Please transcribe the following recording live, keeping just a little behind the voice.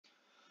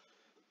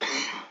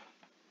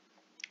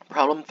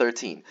Problem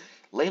 13.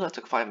 Layla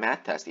took 5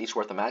 math tests, each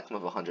worth a maximum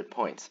of 100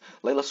 points.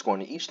 Layla's score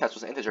in each test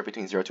was an integer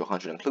between 0 to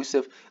 100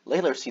 inclusive.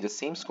 Layla received the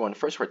same score in the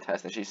first 4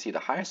 tests, and she received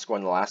the highest score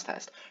in the last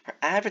test. Her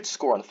average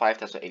score on the 5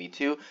 tests was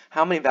 82.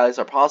 How many values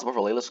are possible for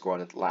Layla's score on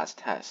the last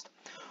test?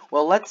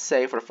 Well, let's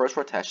say for the first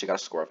 4 tests she got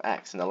a score of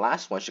x, and the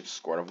last one she got a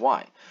score of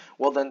y.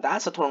 Well, then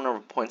that's the total number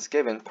of points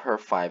given per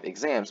 5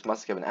 exams,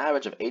 must give an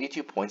average of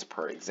 82 points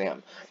per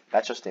exam.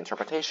 That's just the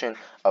interpretation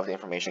of the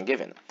information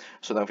given.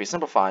 So then if we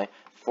simplify,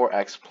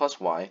 4x plus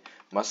y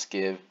must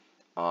give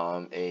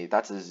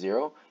that's a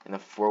 0 and a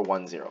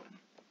 410.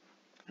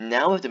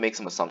 Now we have to make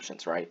some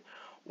assumptions, right?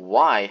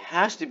 Y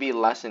has to be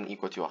less than or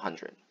equal to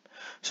 100.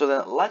 So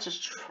then let's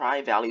just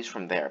try values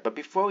from there. But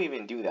before we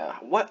even do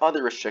that, what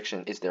other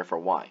restriction is there for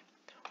y?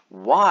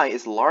 Y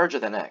is larger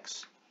than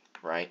x,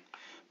 right?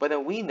 But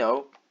then we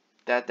know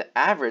that the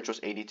average was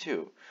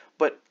 82.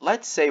 But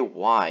let's say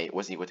y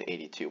was equal to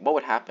 82. What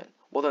would happen?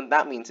 Well, then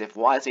that means if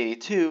y is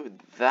 82,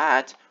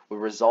 that would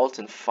result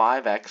in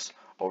 5x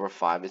over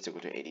 5 is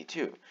equal to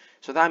 82.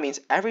 So that means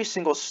every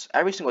single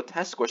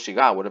test score she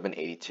got would have been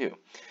 82.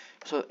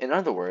 So in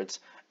other words,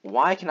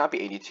 y cannot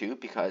be 82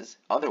 because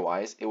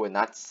otherwise it would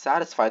not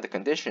satisfy the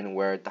condition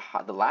where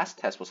the last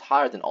test was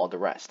higher than all the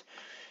rest.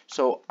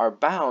 So our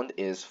bound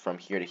is from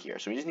here to here.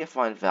 So we just need to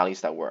find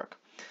values that work.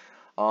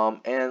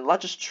 And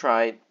let's just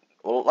try,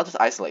 well, let's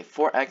just isolate.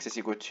 4x is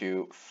equal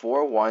to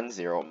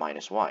 410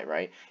 minus y,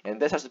 right? And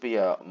this has to be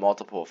a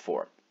multiple of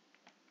 4.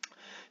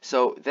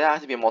 So that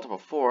has to be a multiple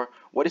of 4.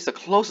 What is the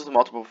closest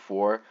multiple of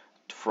 4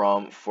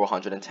 from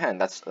 410?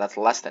 That's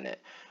less than it.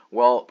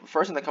 Well,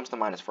 first thing that comes to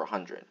mind is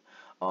 400.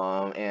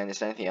 And is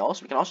there anything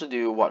else? We can also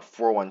do, what,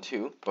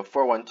 412, but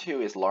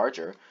 412 is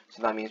larger,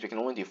 so that means we can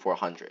only do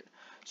 400.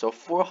 So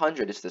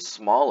 400 is the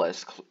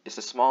smallest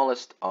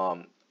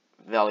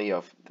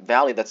value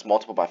that's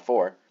multiple by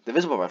 4,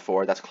 divisible by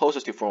 4, that's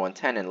closest to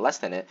 410 and less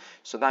than it.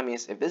 So that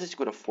means if this is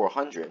equal to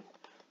 400,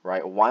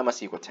 right, y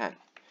must equal 10.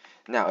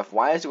 Now, if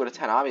y is equal to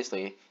 10,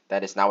 obviously,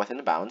 that is not within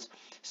the bounds,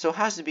 so it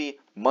has to be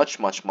much,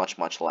 much, much,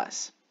 much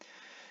less.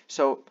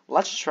 So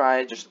let's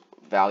try just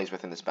values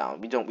within this bound.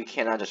 We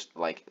cannot just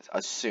like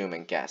assume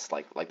and guess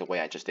like the way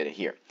I just did it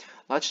here.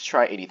 Let's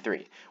try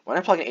 83. When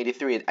I plug in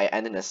 83, I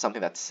end in as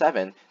something that's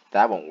 7.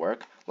 That won't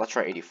work. Let's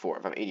try 84.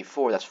 If I have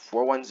 84, that's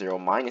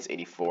 410 minus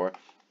 84.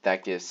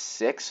 That gives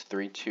 6,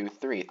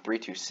 323,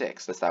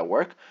 326. Does that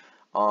work?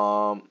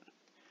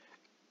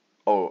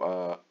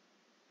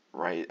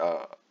 Right.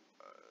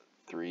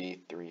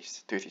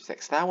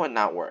 336. That would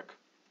not work.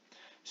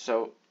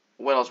 So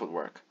what else would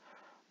work?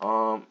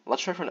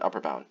 Let's try for an upper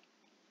bound.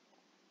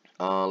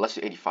 Let's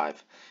do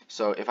 85.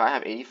 So if I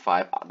have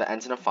 85 that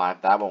ends in a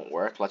 5, that won't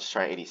work. Let's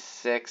try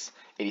 86.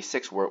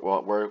 86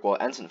 will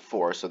ends in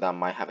 4, so that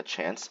might have a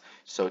chance.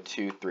 So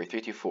 2, 3,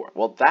 3, 2, 4.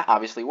 Well, that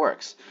obviously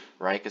works,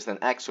 right? Because then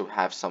x would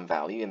have some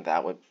value, and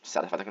that would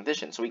satisfy the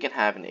condition. So we can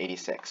have an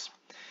 86.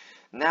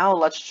 Now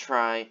let's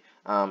try,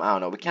 I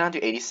don't know, we cannot do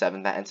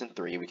 87, that ends in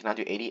 3. We cannot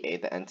do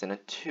 88, that ends in a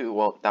 2.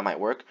 Well, that might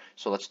work,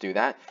 so let's do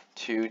that.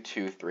 2,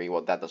 2, 3,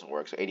 well, that doesn't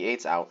work. So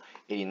 88's out.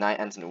 89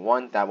 ends in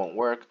 1, that won't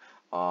work.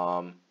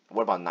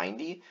 What about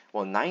 90?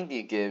 Well,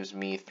 90 gives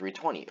me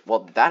 320.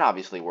 Well, that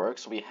obviously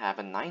works, so we have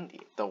a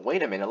 90. Though,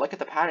 wait a minute, look at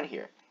the pattern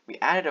here. We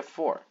added a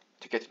 4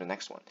 to get to the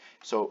next one.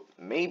 So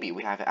maybe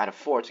we have to add a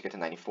 4 to get to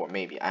 94.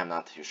 Maybe. I am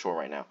not too sure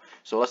right now.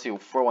 So let's do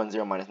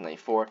 410 minus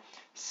 94,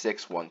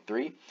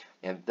 613.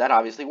 And that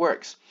obviously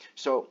works.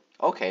 So,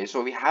 okay,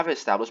 so we have an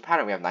established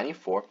pattern. We have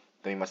 94,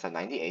 then we must have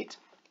 98.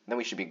 Then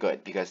we should be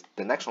good, because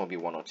the next one will be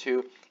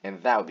 102,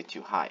 and that would be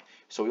too high.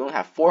 So we only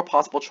have 4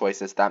 possible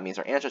choices. That means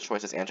our answer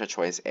choice is answer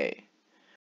choice A.